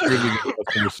with extremely good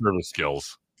customer service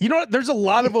skills. You know what? There's a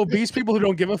lot of obese people who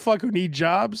don't give a fuck who need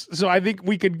jobs. So I think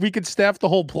we could staff the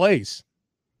whole place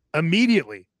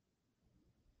immediately.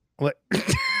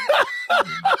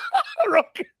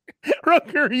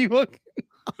 Roker, you look.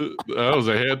 That was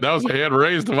a hand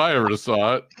raised if I ever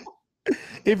saw it.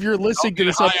 If you're listening to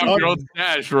this on your own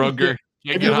stash, Roker.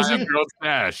 Can't get high on your own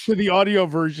stash. To the audio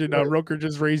version, Roker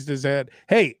just raised his head.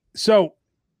 Hey, so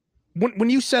when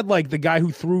you said like the guy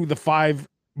who threw the 5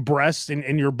 breasts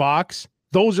in your box,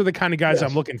 those are the kind of guys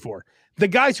I'm looking for. The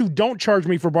guys who don't charge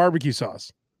me for barbecue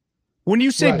sauce. When you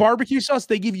say barbecue sauce,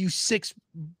 they give you 6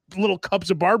 little cups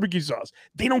of barbecue sauce.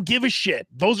 They don't give a shit.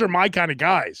 Those are my kind of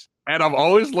guys. And I'm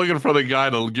always looking for the guy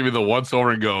to give me the once over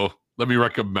and go, let me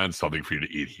recommend something for you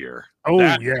to eat here. Oh,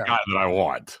 that's the guy that I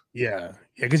want. Yeah.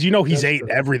 Yeah, because he's ate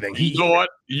everything. You know what?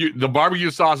 The barbecue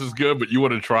sauce is good, but you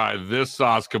want to try this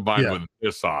sauce combined with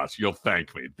this sauce. You'll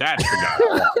thank me. That's the guy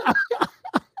I want.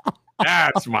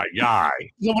 That's my guy.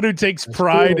 Someone who takes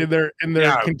pride in their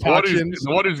concoctions.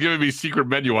 The one who's giving me secret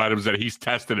menu items that he's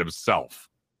tested himself.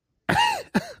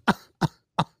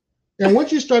 And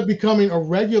once you start becoming a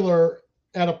regular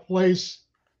at a place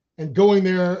and going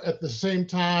there at the same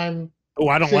time,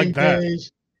 I don't like that,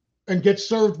 and get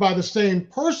served by the same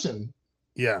person,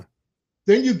 then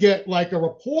you get like a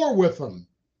rapport with them.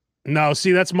 No,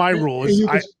 see, that's my rule.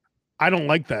 I don't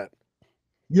like that.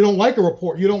 You don't like a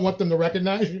report. You don't want them to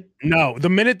recognize you? No. The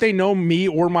minute they know me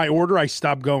or my order, I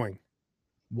stop going.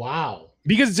 Wow.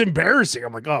 Because it's embarrassing.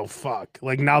 I'm like, oh, fuck.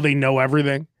 Like, now they know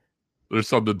everything. There's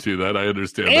something to that. I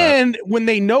understand that. And when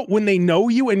they know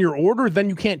you and your order, then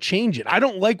you can't change it. I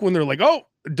don't like when they're like, oh,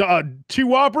 2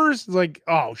 Whoppers. It's like,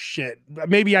 oh, shit.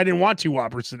 Maybe I didn't want 2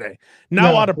 Whoppers today.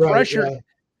 Now out of pressure. Yeah.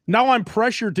 Now I'm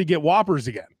pressured to get Whoppers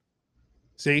again.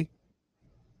 See?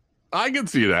 I can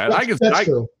see that. That's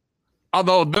true.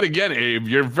 Although, then again, Abe,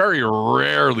 you're very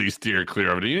rarely steer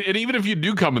clear of it. And even if you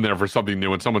do come in there for something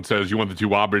new and someone says you want the 2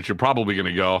 Whoppers, you're probably going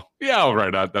to go, yeah, all right,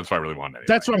 that's what I really want. Anyway.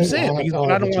 That's what I'm saying. I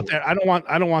don't want that.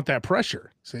 I don't want that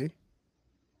pressure. See?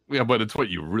 Yeah, but it's what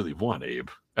you really want, Abe.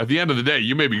 At the end of the day,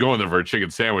 you may be going there for a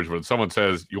chicken sandwich, but if someone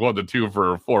says you want the 2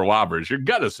 for 4 Whoppers, you're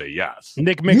gonna say yes.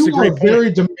 Nick makes a great point.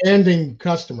 Very demanding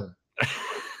customer.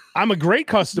 I'm a great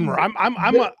customer.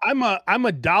 I'm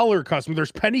a dollar customer.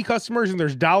 There's penny customers and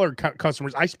there's dollar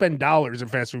customers. I spend dollars at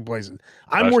fast food places.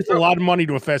 I'm worth a lot of money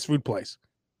to a fast food place.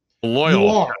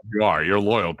 Loyal. You are. You're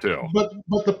loyal too. But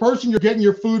the person you're getting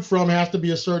your food from has to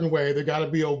be a certain way. They got to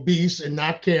be obese and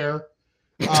not care.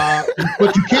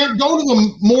 But you can't go to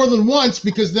them more than once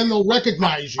because then they'll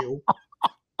recognize you.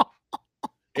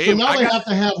 Abe, so now they have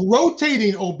to have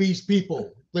rotating obese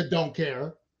people that don't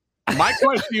care. My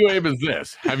question to you, Abe, is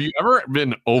this. Have you ever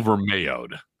been over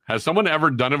mayoed? Has someone ever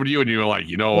done it with you and you're like,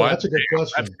 you know what? That's a good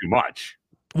question. That's too much.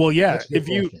 Well, yeah. If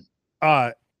you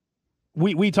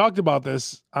we talked about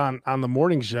this on the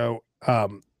morning show.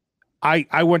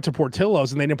 I went to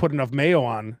Portillos and they didn't put enough mayo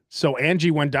on. So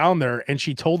Angie went down there and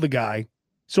she told the guy,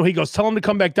 so he goes, tell him to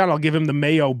come back down. I'll give him the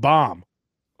mayo bomb.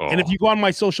 Oh. And if you go on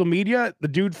my social media, the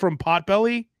dude from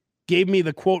Potbelly gave me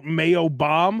the quote mayo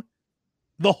bomb.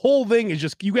 The whole thing is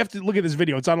just, you have to look at this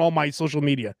video. It's on all my social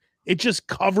media. It's just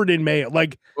covered in mayo.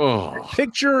 Like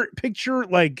picture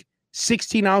like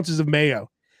 16 ounces of mayo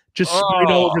just sprayed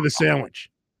all over the sandwich.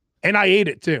 And I ate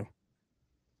it too.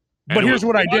 But here's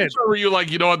what I did. Or were you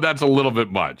like, you know what, that's a little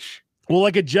bit much? Well,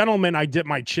 like a gentleman, I dipped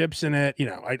my chips in it. You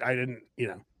know, I didn't, you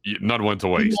know. None went to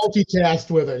waste. He multitasked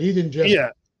with it. He didn't just,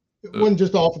 it wasn't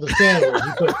just off of the sandwich.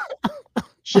 He put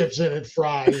chips in it,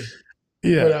 fries,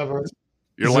 whatever.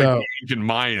 You're like the ancient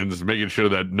Mayans making sure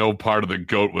that no part of the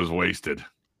goat was wasted.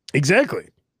 Exactly.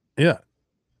 Yeah.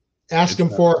 Ask him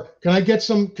for, can I get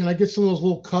some of those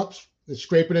little cups?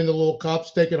 Scrape it into little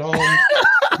cups, take it home.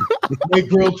 Make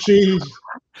grilled cheese.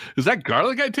 Is that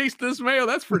garlic I taste this mayo?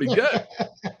 That's pretty good.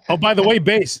 Oh, by the way,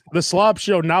 Base, the Slob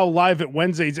Show now live at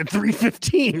Wednesdays at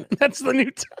 3:15. That's the new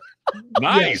time.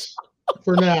 Nice. Yes,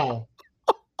 for now.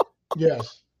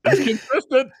 Yes. It's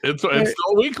consistent. It's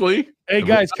still weekly. Hey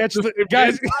guys, catch the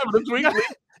guys. It's weekly.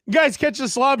 Guys, catch the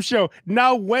Slob Show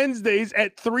now Wednesdays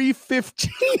at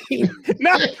 3:15.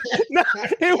 Now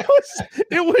it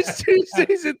was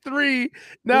Tuesdays at 3.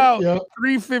 Now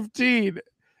 3:15.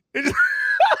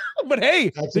 But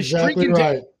hey, that's the streak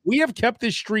right. We have kept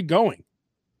this streak going.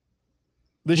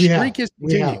 The streak has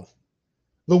continued.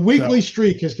 The weekly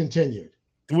streak has continued,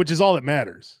 which is all that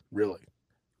matters, really.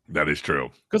 That is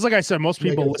true. Because, like I said, most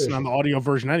people listen on the audio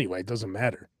version anyway. It doesn't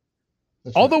matter.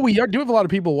 Although we do have a lot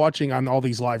of people watching on all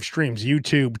these live streams: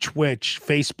 YouTube, Twitch,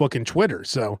 Facebook, and Twitter.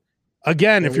 So,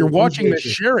 again, if you're watching this,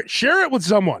 share it with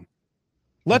someone.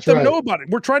 Let them know about it.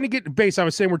 We're trying to get Base. I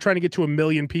was saying we're trying to get to 1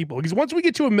 million people, because once we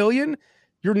get to 1 million,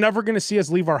 you're never going to see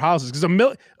us leave our houses, because a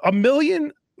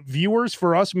million viewers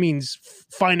for us means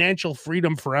financial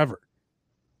freedom forever.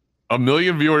 1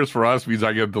 million viewers for us means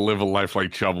I get to live a life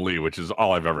like Chub Lee, which is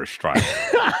all I've ever strived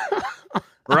for.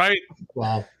 Right?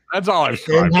 Wow. That's all I've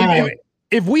strived for.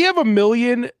 If we have 1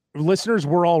 million listeners,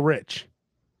 we're all rich.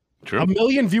 True. 1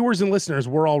 million viewers and listeners,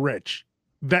 we're all rich.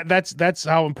 That's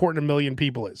how important 1 million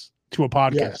people is to a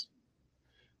podcast. Yes.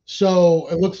 So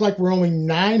it looks like we're only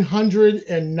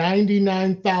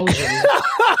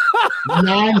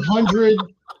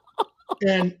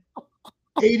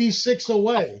 999,986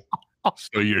 away.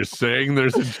 So you're saying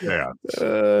there's a chance?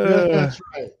 That's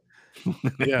right.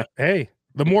 Yeah. Hey,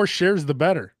 the more shares, the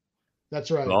better. That's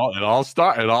right. It all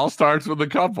starts with a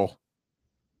couple.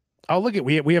 Oh, look at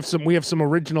we have some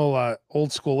original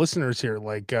old school listeners here,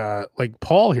 like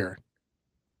Paul here.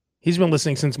 He's been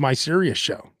listening since my Sirius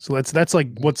show. So that's like,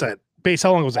 what's that? Base,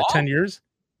 how long was that? 10 years?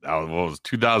 That was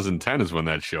 2010 is when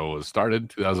that show was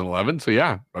started. 2011. So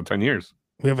yeah, about 10 years.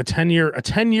 We have a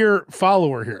 10-year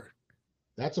follower here.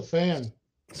 That's a fan.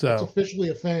 So that's officially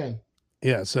a fan.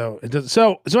 Yeah. So it does.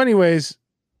 So anyways,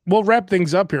 we'll wrap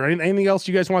things up here. Anything else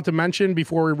you guys want to mention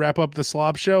before we wrap up the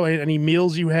Slob Show? Any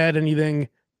meals you had? Anything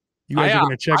you guys are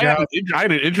going to check out? I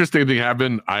had an interesting thing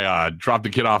happen. I dropped the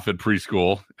kid off at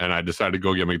preschool, and I decided to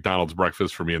go get McDonald's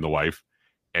breakfast for me and the wife.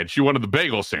 And she wanted the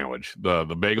bagel sandwich, the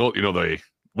bagel, the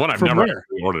one I've never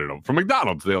ordered them from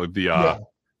McDonald's. They like the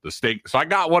steak. So I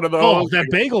got one of those. Oh, that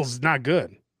bagel's not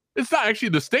good. It's not actually,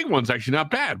 the steak one's actually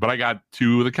not bad, but I got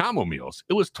 2 of the combo meals.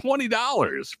 It was $20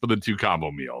 for the 2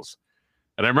 combo meals.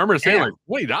 And I remember saying like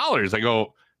 $20. I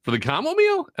go, for the combo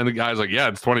meal? And the guy's like, yeah,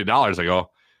 it's $20. I go,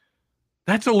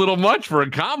 that's a little much for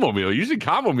a combo meal. Usually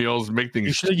combo meals make things.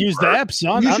 You should have used the app,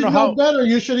 son. You should know better.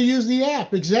 You should have used the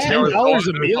app. Exactly. $10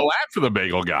 a meal. No app for the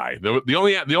bagel guy.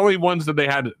 The only ones that they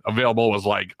had available was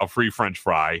like a free French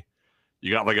fry.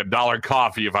 You got like $1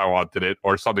 coffee if I wanted it,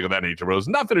 or something of that nature. But it was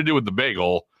nothing to do with the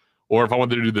bagel, or if I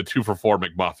wanted to do the 2 for $4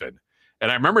 McMuffin.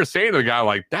 And I remember saying to the guy,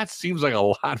 like, that seems like a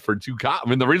lot for two I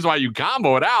mean, the reason why you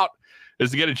combo it out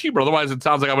is to get it cheaper. Otherwise, it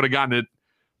sounds like I would have gotten it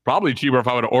probably cheaper if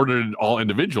I would have ordered it all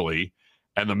individually.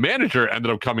 And the manager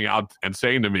ended up coming out and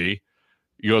saying to me,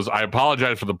 he goes, I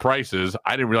apologize for the prices.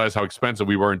 I didn't realize how expensive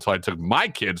we were until I took my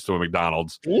kids to a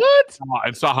McDonald's. What?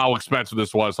 And saw how expensive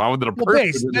this was. So I wanted to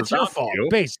Base, that's your fault.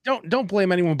 Base, don't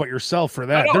blame anyone but yourself for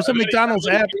that. There's a McDonald's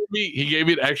app. He gave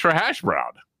me an extra hash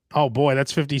brown. Oh boy,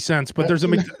 that's 50 cents. But there's a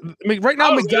right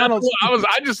now McDonald's.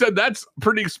 I just said that's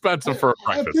pretty expensive for a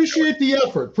breakfast. I appreciate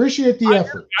the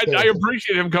effort. I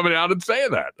appreciate him coming out and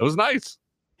saying that. It was nice.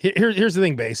 Here's the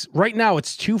thing, Base. Right now,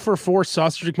 it's 2 for $4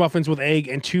 sausage McMuffins with egg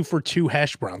and 2 for $2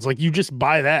 hash browns. Like, you just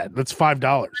buy that. That's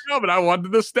 $5. No, but I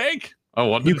wanted the steak.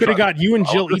 You could have got you and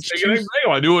Jill each.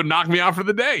 I knew it would knock me out for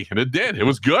the day, and it did. It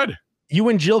was good. You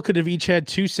and Jill could have each had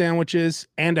 2 sandwiches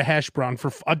and a hash brown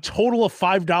for a total of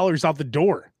 $5 out the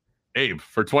door. Abe,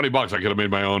 for $20, I could have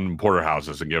made my own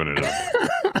porterhouses and given it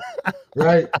up.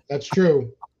 Right, that's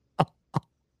true.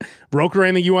 Roker,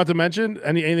 anything you want to mention?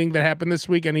 Anything that happened this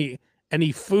week? Any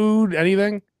food?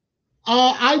 Anything?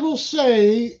 I will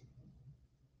say,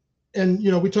 and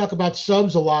we talk about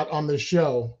subs a lot on this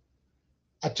show.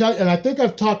 I tell you, and I think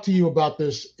I've talked to you about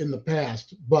this in the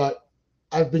past, but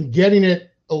I've been getting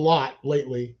it a lot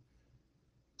lately.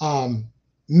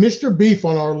 Mr. Beef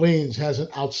on Orleans has an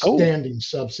outstanding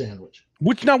sub sandwich.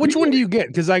 Which one do you get?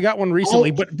 Because I got one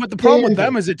recently, but the problem with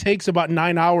them is it takes about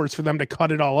 9 hours for them to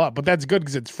cut it all up. But that's good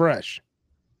because it's fresh.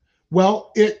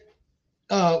 Well,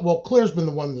 Claire's been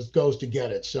the one that goes to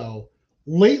get it. So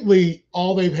lately,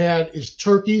 all they've had is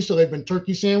turkey. So they've been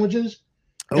turkey sandwiches.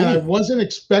 And I wasn't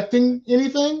expecting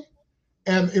anything.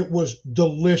 And it was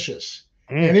delicious.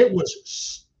 And it was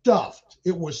stuffed.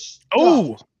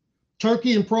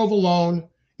 Turkey and provolone.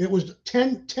 It was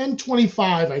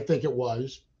 $10.25, I think it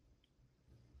was.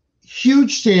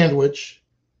 Huge sandwich.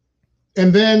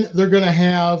 And then they're going to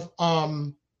have,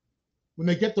 when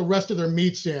they get the rest of their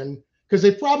meats in, because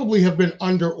they probably have been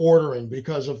under ordering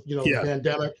because of the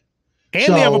pandemic.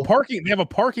 And they have a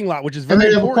parking lot, which is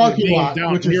very important.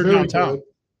 Which is very downtown. Good.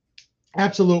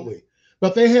 Absolutely.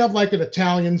 But they have like an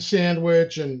Italian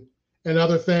sandwich and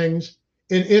other things.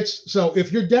 And so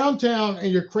if you're downtown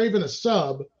and you're craving a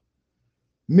sub,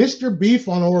 Mr. Beef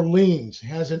on Orleans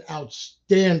has an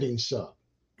outstanding sub.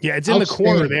 Yeah, it's in the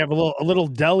corner. They have a little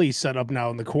deli set up now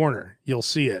in the corner. You'll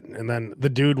see it, and then the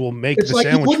dude will make the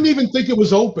sandwich. You wouldn't even think it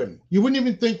was open. You wouldn't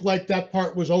even think like that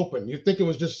part was open. You'd think it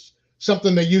was just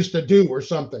something they used to do or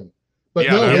something. But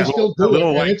no, they still do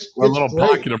it. It's a little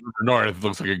pocket of River North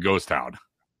looks like a ghost town.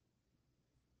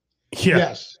 Yeah.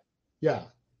 Yes. Yeah.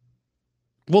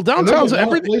 Well, downtown's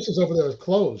everything. Places over there is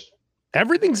closed.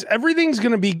 Everything's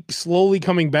going to be slowly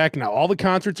coming back now. All the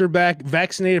concerts are back.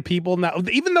 Vaccinated people now.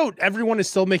 Even though everyone is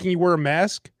still making you wear a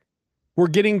mask, we're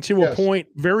getting to a point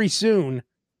very soon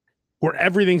where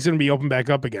everything's going to be open back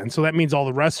up again. So that means all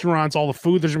the restaurants, all the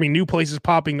food. There's going to be new places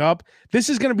popping up. This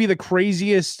is going to be the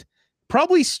craziest.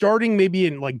 Probably starting maybe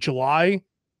in like July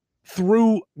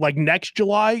through like next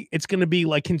July. It's going to be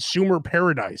like consumer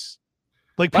paradise.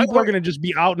 Like people are going to just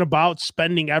be out and about,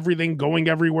 spending everything, going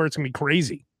everywhere. It's going to be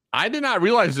crazy. I did not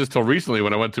realize this till recently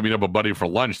when I went to meet up a buddy for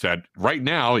lunch that right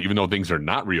now, even though things are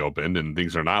not reopened and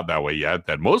things are not that way yet,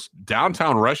 that most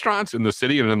downtown restaurants in the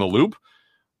city and in the Loop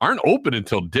aren't open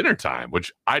until dinner time,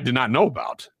 which I did not know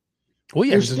about. Well,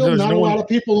 yeah, there's still not a lot of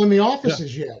people in the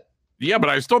offices yet. Yeah, but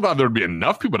I still thought there would be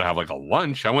enough people to have like a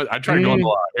lunch. I tried to go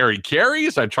to Harry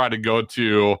Carey's. I tried to go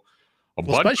to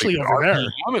especially over there.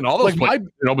 And all those places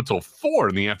open until 4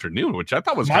 in the afternoon, which I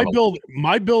thought was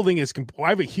my building is. I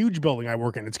have a huge building I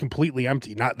work in. It's completely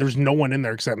empty. There's no one in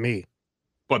there except me.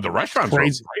 But the restaurants are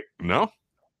open, right? No,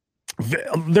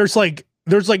 there's like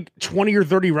 20 or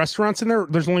 30 restaurants in there.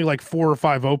 There's only like 4 or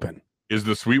 5 open. Is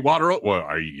the Sweetwater? Well,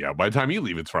 by the time you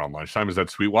leave, it's around lunchtime. Is that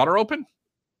Sweetwater open?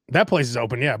 That place is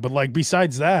open, yeah. But like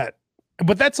besides that,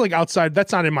 but that's like outside.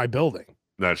 That's not in my building.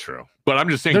 That's true. But I'm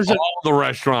just saying all the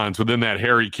restaurants within that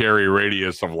Harry Carey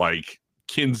radius of like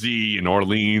Kinsey and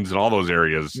Orleans and all those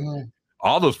areas,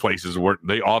 all those places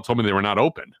they all told me they were not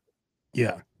open.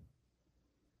 Yeah.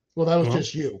 Well, that was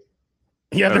just you.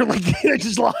 Yeah, they're like,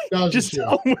 just lie. Just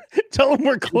tell them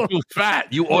we're close. You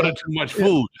fat. You ordered too much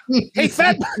food. Hey,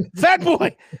 fat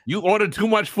boy. You ordered too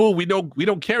much food. We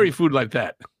don't carry food like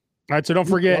that. All right, so don't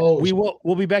forget,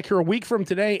 we'll be back here a week from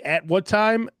today. At what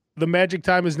time? The magic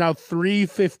time is now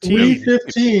 3:15.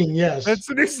 3:15, yes. That's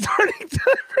the new starting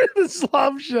time for the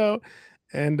SLOB show.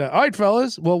 And all right,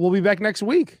 fellas. Well, we'll be back next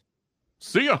week.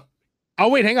 See ya. Oh,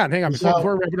 wait, hang on.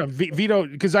 Before we wrap it up, Vito,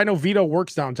 because I know Vito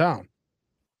works downtown.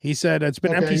 He said it's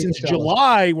been empty since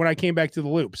July when I came back to the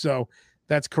Loop. So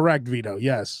that's correct, Vito.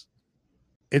 Yes.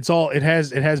 It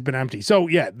has been empty. So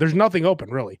yeah, there's nothing open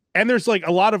really. And there's like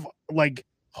a lot of like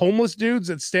homeless dudes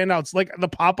that stand out. It's like the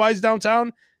Popeyes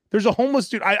downtown. There's a homeless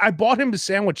dude. I bought him a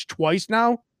sandwich twice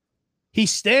now. He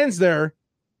stands there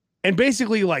and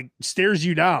basically like stares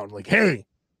you down like, hey,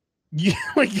 yeah,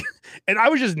 like, and I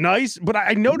was just nice, but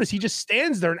I noticed he just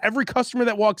stands there and every customer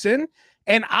that walks in,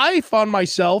 and I found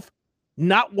myself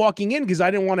not walking in because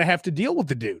I didn't want to have to deal with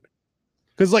the dude.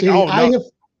 Because like,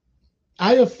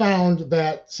 I have found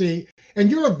that,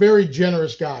 and you're a very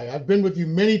generous guy. I've been with you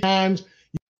many times.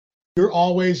 You're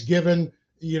always giving,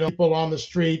 people on the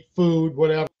street food,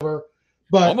 whatever.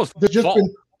 But there's just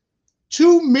been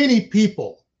too many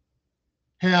people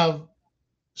have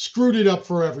screwed it up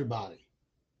for everybody.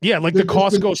 Yeah, like the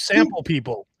Costco sample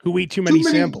people who eat too many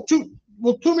samples. Too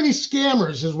many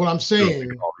scammers is what I'm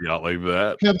saying. Yeah, like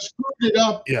that. Have screwed it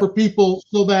up for people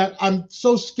so that I'm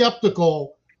so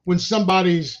skeptical when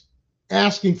somebody's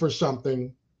asking for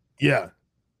something. Yeah.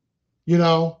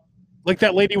 Like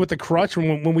that lady with the crutch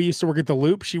when we used to work at the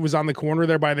Loop, she was on the corner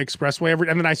there by the expressway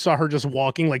and then I saw her just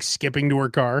walking, like skipping to her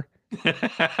car.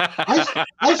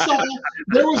 I saw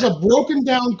there was a broken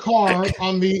down car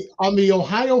on the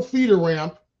Ohio feeder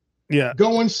ramp. Yeah.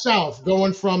 Going south,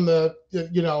 going from the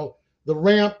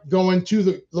ramp going to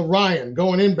the Ryan,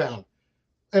 going inbound.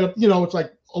 And it's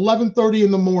like 11:30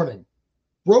 in the morning.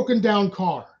 Broken down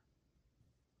car.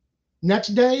 Next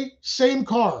day, same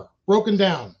car, broken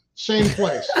down, same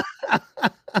place.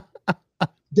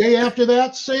 Day after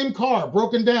that, same car,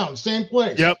 broken down, same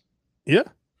place. Yep. Yeah.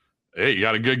 Hey, you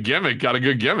got a good gimmick,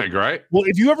 right? Well,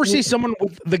 if you ever see someone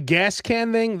with the gas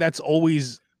can thing, that's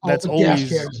always gas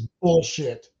can is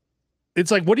bullshit. It's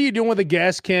like, what are you doing with a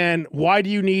gas can? Why do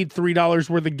you need $3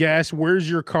 worth of gas? Where's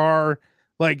your car?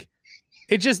 Like,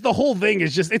 it's just the whole thing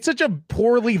is just, it's such a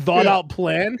poorly thought out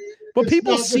plan. But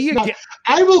people see it.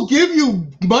 I will give you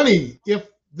money if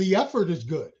the effort is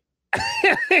good.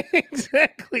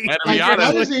 Exactly.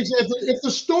 If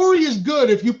the story is good,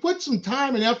 if you put some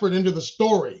time and effort into the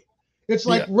story, it's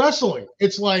like wrestling.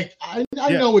 It's like, I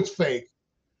know it's fake,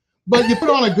 but you put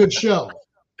on a good show.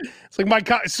 It's like my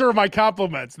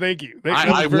compliments. Thank you.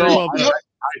 I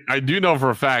do know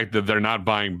for a fact that they're not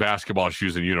buying basketball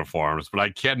shoes and uniforms, but I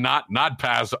cannot not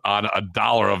pass on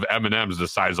 $1 of M&Ms the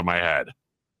size of my head.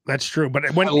 That's true, but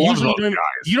when you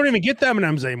don't even get the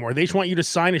M&Ms anymore. They just want you to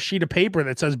sign a sheet of paper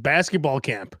that says basketball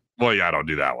camp. Well, yeah, I don't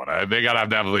do that one. They gotta have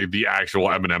to have like the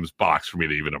actual M&Ms box for me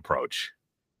to even approach.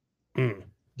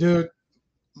 Dude,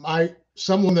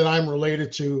 someone that I'm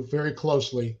related to very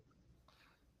closely,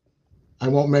 I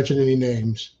won't mention any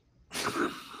names.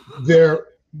 Their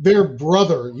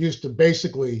brother used to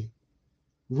basically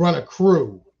run a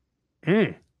crew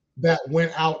that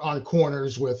went out on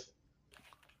corners with,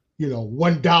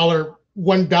 $1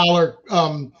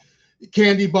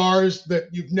 candy bars that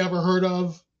you've never heard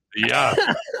of. Yeah,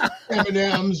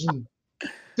 M&Ms and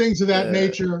things of that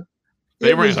nature.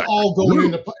 It was all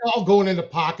going into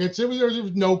pockets. There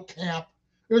was no camp.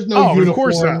 There was no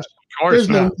uniforms. Of course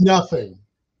not. There's nothing.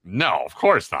 No, of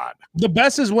course not. The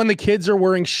best is when the kids are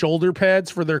wearing shoulder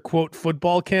pads for their quote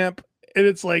football camp, and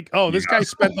it's like, oh, this guy was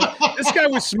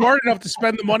smart enough to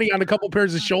spend the money on a couple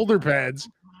pairs of shoulder pads,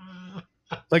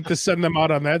 like to send them out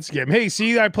on that scam. Hey,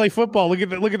 see, I play football. Look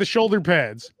at the shoulder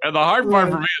pads. And the hard part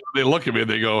for me is they look at me and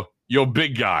they go, "Yo,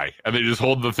 big guy," and they just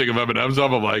hold the thing of M&Ms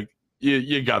up. I'm like,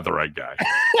 you got the right guy.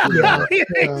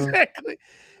 Exactly.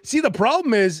 See, the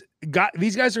problem is,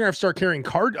 these guys are gonna have to start carrying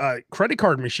credit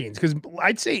card machines, because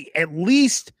I'd say at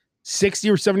least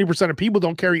 60 or 70% of people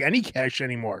don't carry any cash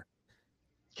anymore.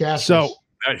 Cash. So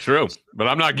that's true, but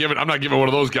I'm not giving one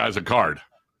of those guys a card.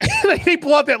 They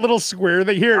pull out that little square.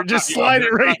 Just slide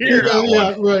it right here.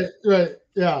 Yeah, right.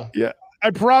 Yeah. I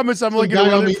promise I'm looking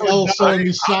at me selling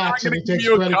me socks and he takes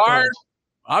credit cards.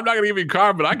 I'm not gonna give you a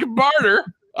card, but I can barter.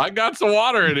 I got some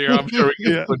water in here. I'm sure we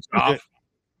can switch off.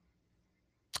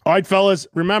 All right, fellas,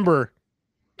 remember,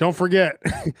 don't forget,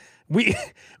 we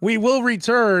will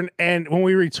return, and when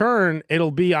we return,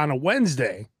 it'll be on a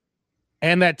Wednesday.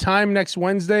 And that time next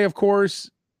Wednesday, of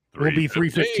course, will be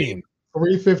 3:15.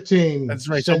 3:15. That's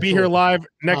right. So be here live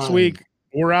next week.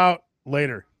 We're out.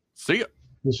 Later. See ya.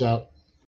 Peace out.